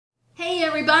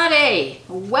everybody!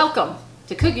 Welcome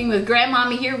to Cooking with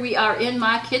Grandmommy. Here we are in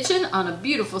my kitchen on a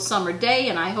beautiful summer day,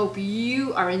 and I hope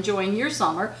you are enjoying your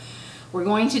summer. We're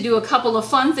going to do a couple of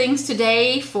fun things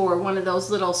today for one of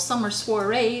those little summer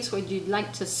soirees where you'd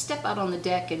like to step out on the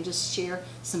deck and just share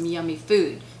some yummy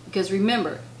food. Because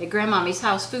remember, at Grandmommy's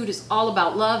house, food is all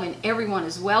about love and everyone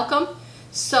is welcome.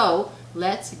 So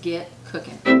let's get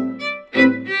cooking.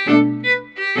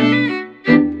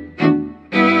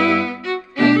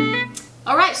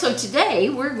 Alright, so today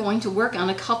we're going to work on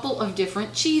a couple of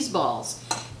different cheese balls.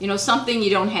 You know, something you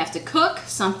don't have to cook,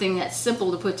 something that's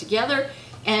simple to put together,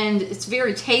 and it's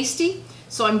very tasty.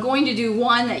 So I'm going to do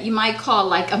one that you might call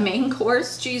like a main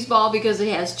course cheese ball because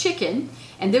it has chicken,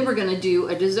 and then we're going to do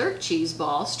a dessert cheese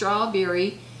ball,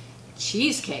 strawberry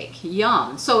cheesecake.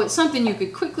 Yum! So it's something you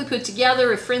could quickly put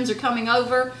together if friends are coming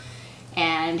over,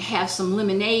 and have some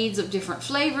lemonades of different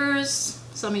flavors,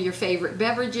 some of your favorite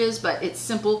beverages, but it's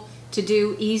simple to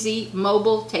do, easy,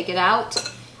 mobile. Take it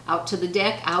out to the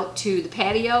deck, out to the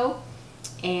patio,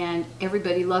 and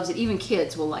everybody loves it. Even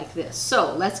kids will like this.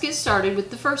 So let's get started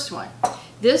with the first one.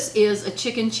 This is a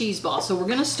chicken cheese ball. So we're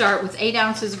going to start with 8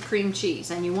 ounces of cream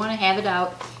cheese, and you want to have it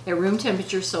out at room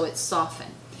temperature so it's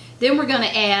softened. Then we're going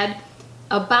to add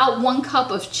about 1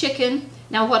 cup of chicken.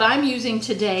 Now what I'm using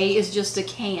today is just a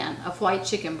can of white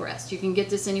chicken breast. You can get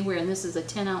this anywhere, and this is a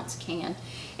 10-ounce can.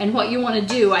 And what you want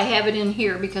to do, I have it in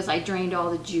here because I drained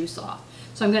all the juice off.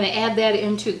 So I'm going to add that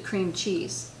into the cream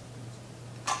cheese.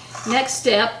 Next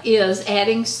step is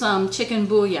adding some chicken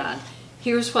bouillon.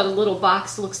 Here's what a little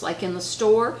box looks like in the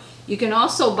store. You can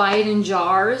also buy it in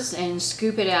jars and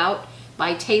scoop it out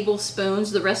by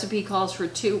tablespoons. The recipe calls for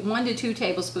 1 to 2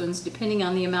 tablespoons depending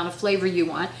on the amount of flavor you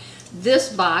want.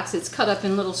 This box, it's cut up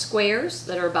in little squares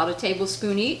that are about a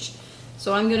tablespoon each.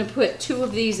 So I'm going to put 2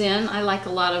 of these in. I like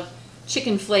a lot of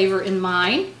chicken flavor in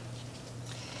mine.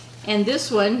 And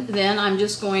this one, then I'm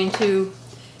just going to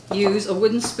use a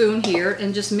wooden spoon here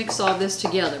and just mix all this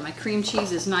together. My cream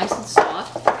cheese is nice and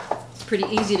soft. It's pretty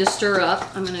easy to stir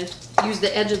up. I'm going to use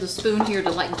the edge of the spoon here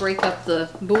to like break up the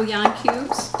bouillon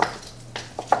cubes.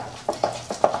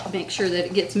 Make sure that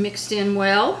it gets mixed in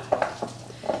well.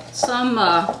 Some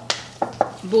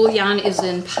bouillon is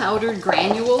in powdered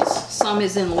granules, some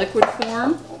is in liquid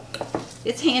form.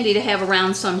 It's handy to have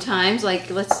around sometimes, like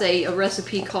let's say a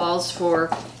recipe calls for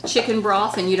chicken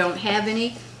broth and you don't have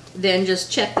any, then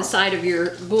just check the side of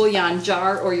your bouillon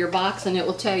jar or your box and it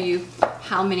will tell you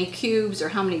how many cubes or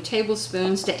how many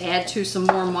tablespoons to add to some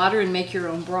warm water and make your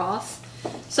own broth.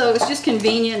 So it's just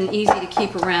convenient and easy to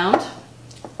keep around.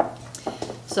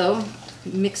 So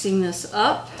mixing this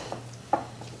up,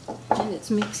 and it's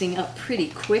mixing up pretty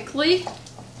quickly.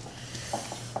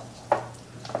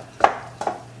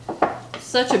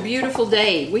 Such a beautiful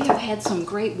day. We have had some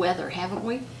great weather, haven't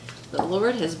we? The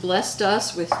Lord has blessed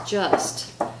us with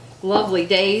just lovely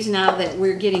days now that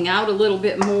we're getting out a little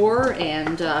bit more,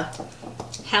 and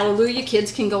hallelujah,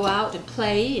 kids can go out and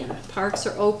play and parks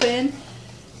are open.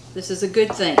 This is a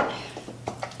good thing.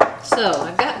 So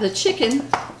I've got the chicken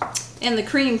and the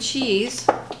cream cheese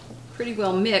pretty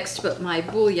well mixed, but my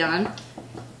bouillon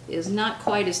is not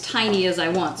quite as tiny as I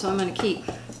want, so I'm going to keep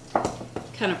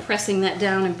kind of pressing that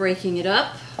down and breaking it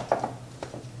up.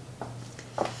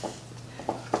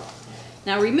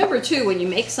 Now remember too, when you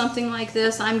make something like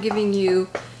this, I'm giving you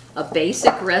a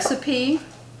basic recipe,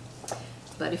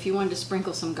 but if you wanted to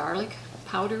sprinkle some garlic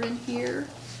powder in here,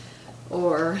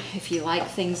 or if you like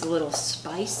things a little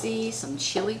spicy, some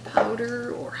chili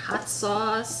powder or hot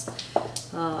sauce,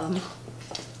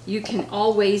 you can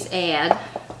always add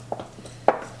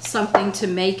something to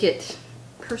make it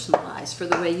personalized for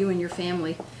the way you and your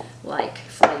family like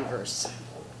flavors.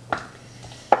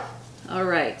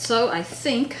 Alright, so I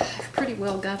think I've pretty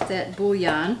well got that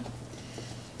bouillon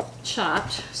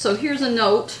chopped. So here's a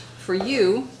note for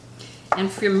you and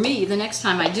for me the next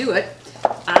time I do it.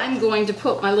 I'm going to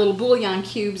put my little bouillon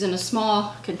cubes in a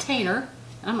small container.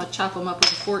 I'm going to chop them up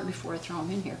with a fork before I throw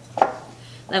them in here.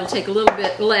 That'll take a little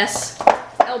bit less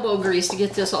elbow grease to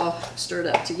get this all stirred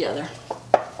up together.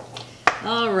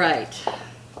 Alright.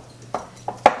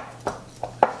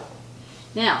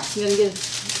 Now, I'm going to get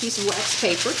a piece of wax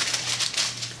paper.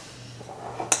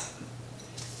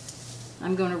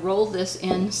 I'm going to roll this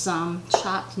in some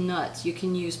chopped nuts. You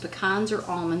can use pecans or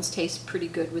almonds. Tastes pretty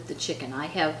good with the chicken. I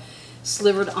have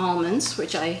slivered almonds,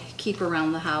 which I keep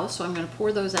around the house, so I'm going to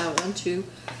pour those out onto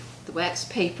the wax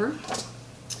paper.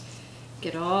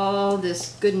 Get all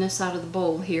this goodness out of the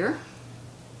bowl here.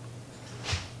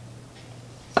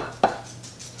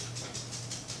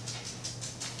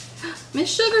 Miss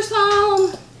Sugar's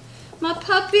home! My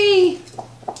puppy!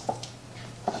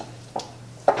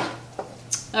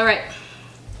 Alright,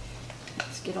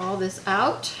 get all this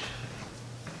out.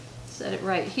 Set it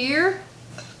right here.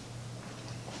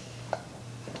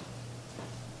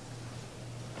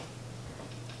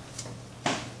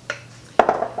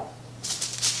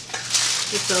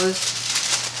 Get those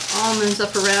almonds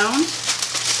up around.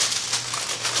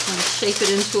 I'm going to shape it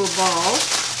into a ball.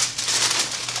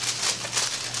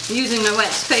 I'm using my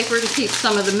wax paper to keep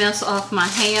some of the mess off my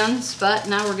hands, but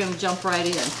now we're going to jump right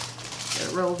in.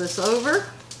 Gotta roll this over.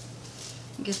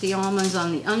 Get the almonds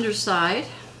on the underside.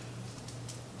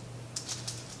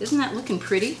 Isn't that looking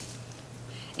pretty?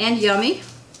 And yummy.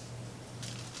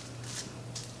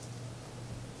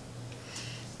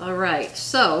 Alright,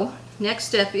 so next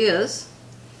step is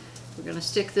we're going to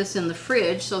stick this in the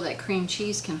fridge so that cream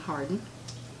cheese can harden.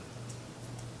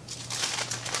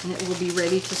 And it will be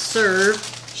ready to serve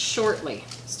shortly.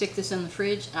 Stick this in the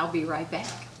fridge. I'll be right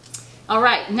back.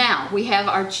 Alright, now we have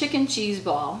our chicken cheese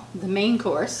ball. The main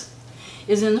course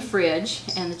is in the fridge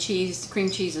and the cream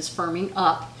cheese is firming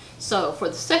up. So for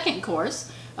the second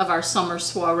course of our summer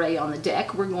soiree on the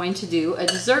deck, we're going to do a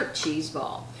dessert cheese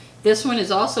ball. This one is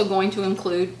also going to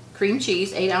include cream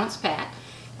cheese, 8-ounce pack.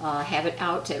 Have it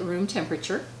out at room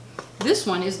temperature. This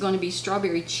one is going to be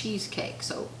strawberry cheesecake.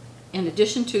 So in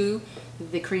addition to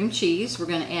the cream cheese, we're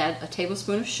going to add a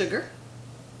tablespoon of sugar,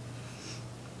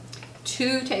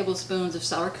 2 tablespoons of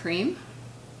sour cream,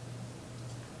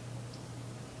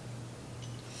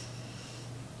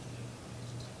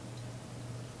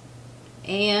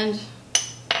 and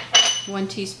 1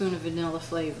 teaspoon of vanilla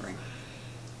flavoring.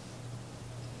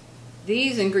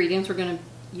 These ingredients we're going to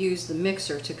use the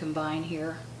mixer to combine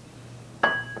here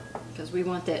because we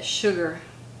want that sugar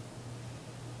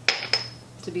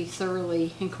to be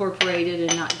thoroughly incorporated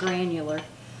and not granular.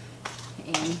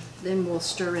 And then we'll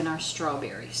stir in our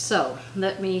strawberries. So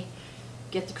let me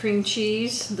get the cream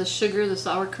cheese, the sugar, the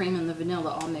sour cream, and the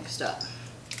vanilla all mixed up.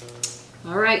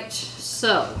 Alright,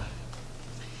 so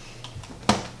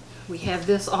we have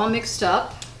this all mixed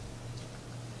up.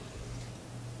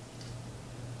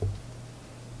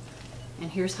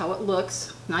 And here's how it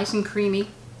looks. Nice and creamy.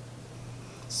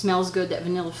 Smells good, that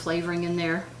vanilla flavoring in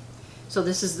there. So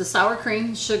this is the sour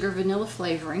cream, sugar, vanilla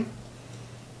flavoring,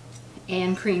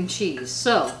 and cream cheese.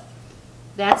 So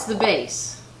that's the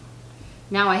base.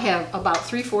 Now I have about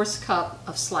 3/4 cup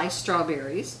of sliced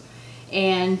strawberries,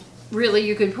 and really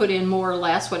you can put in more or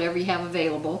less, whatever you have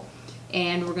available.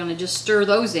 And we're going to just stir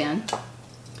those in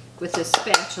with this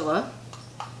spatula.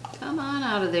 Come on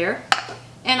out of there.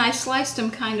 And I sliced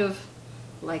them kind of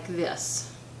like this.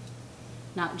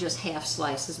 Not just half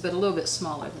slices, but a little bit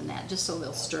smaller than that, just so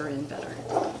they'll stir in better.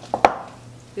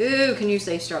 Ooh, can you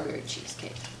say strawberry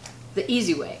cheesecake? The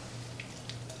easy way.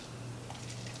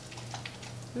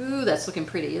 Ooh, that's looking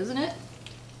pretty, isn't it?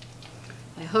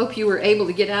 I hope you were able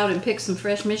to get out and pick some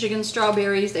fresh Michigan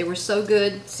strawberries. They were so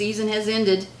good. Season has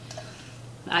ended.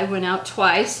 I went out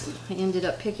twice. I ended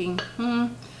up picking a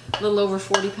little over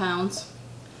 40 pounds.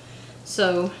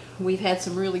 So we've had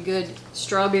some really good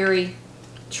strawberry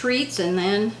treats, and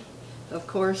then of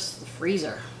course the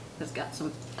freezer has got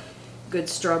some good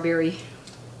strawberry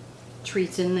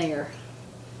treats in there.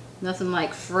 Nothing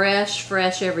like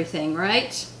fresh everything,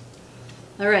 right?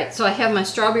 Alright, so I have my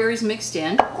strawberries mixed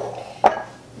in,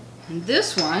 and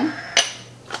this one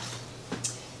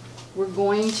we're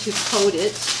going to coat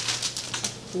it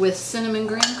with cinnamon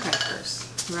graham crackers,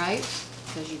 right?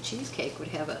 Because your cheesecake would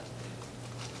have a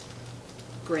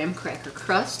graham cracker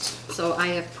crust. So I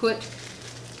have put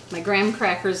my graham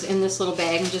crackers in this little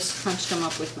bag and just crunched them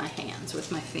up with my hands,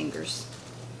 with my fingers.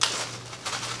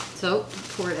 So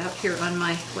pour it out here on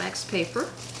my wax paper.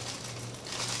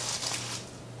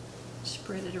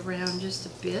 Spread it around just a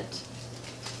bit.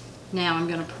 Now I'm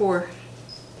going to pour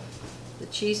the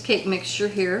cheesecake mixture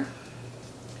here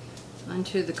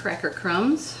onto the cracker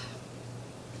crumbs.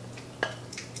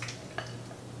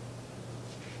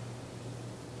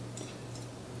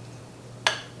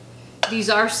 These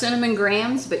are cinnamon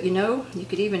grams, but you know, you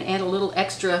could even add a little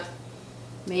extra,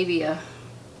 maybe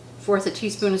 1/4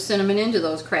 teaspoon of cinnamon into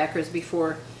those crackers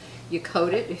before you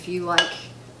coat it, if you like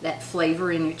that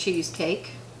flavor in your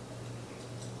cheesecake.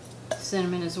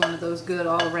 Cinnamon is one of those good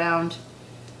all-around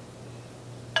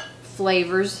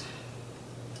flavors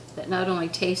that not only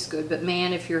taste good, but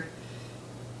man, if you're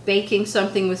baking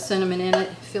something with cinnamon in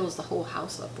it, it fills the whole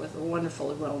house up with a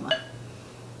wonderful aroma.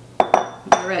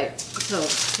 Alright, so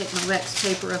take my wax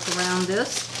paper up around this,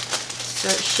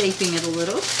 start shaping it a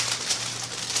little,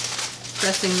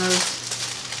 pressing those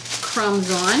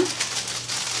crumbs on.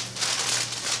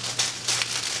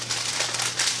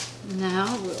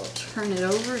 Now we'll turn it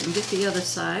over and get the other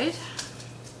side.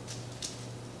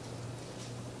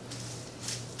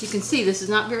 You can see this is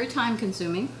not very time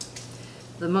consuming.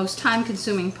 The most time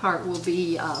consuming part will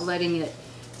be letting it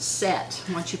set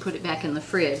once you put it back in the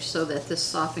fridge so that this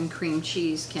softened cream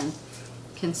cheese can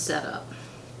set up.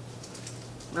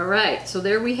 Alright, so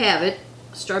there we have it.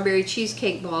 Strawberry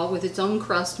cheesecake ball with its own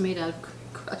crust made out of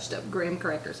crushed up graham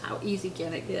crackers. How easy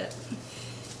can it get?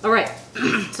 Alright,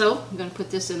 so I'm going to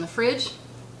put this in the fridge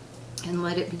and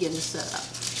let it begin to set up.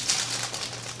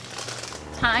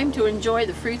 Time to enjoy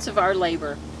the fruits of our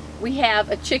labor. We have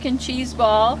a chicken cheese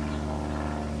ball.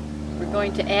 We're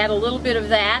going to add a little bit of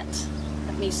that.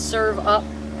 Let me serve up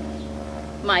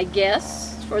my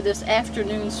guests for this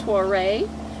afternoon soiree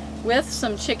with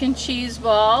some chicken cheese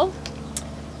ball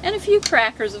and a few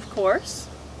crackers, of course.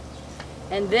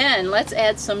 And then let's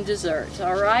add some dessert,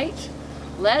 all right?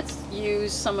 Let's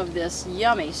use some of this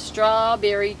yummy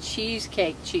strawberry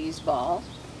cheesecake cheese ball.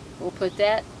 We'll put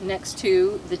that next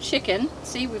to the chicken.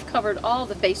 See, we've covered all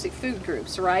the basic food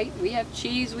groups, right? We have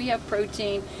cheese, we have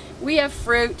protein, we have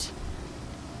fruit,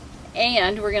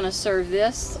 and we're gonna serve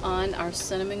this on our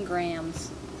cinnamon grams.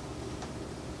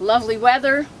 Lovely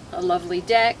weather, a lovely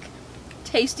deck,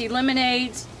 tasty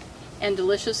lemonades, and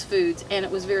delicious foods, and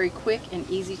it was very quick and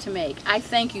easy to make. I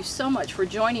thank you so much for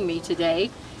joining me today,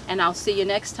 and I'll see you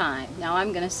next time. Now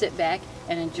I'm going to sit back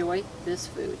and enjoy this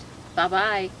food.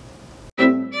 Bye-bye.